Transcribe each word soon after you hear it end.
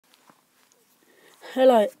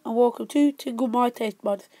Hello and welcome to Tingle My Taste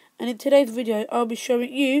Buds, and in today's video I'll be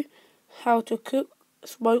showing you how to cook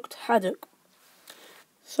smoked haddock.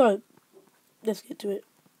 So, let's get to it.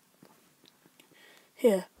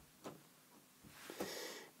 Here,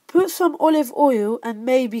 put some olive oil and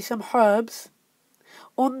maybe some herbs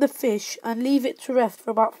on the fish and leave it to rest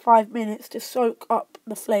for about 5 minutes to soak up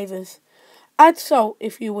the flavours. Add salt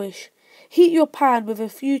if you wish. Heat your pan with a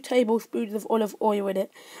few tablespoons of olive oil in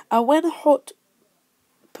it, and when hot,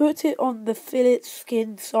 put it on the fillet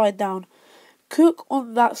skin side down. Cook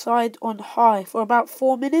on that side on high for about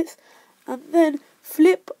 4 minutes, and then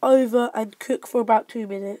flip over and cook for about 2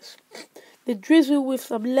 minutes. Then drizzle with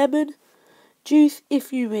some lemon juice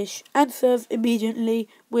if you wish, and serve immediately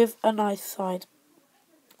with a nice side.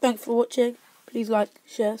 Thanks for watching. Please like,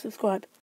 share, subscribe.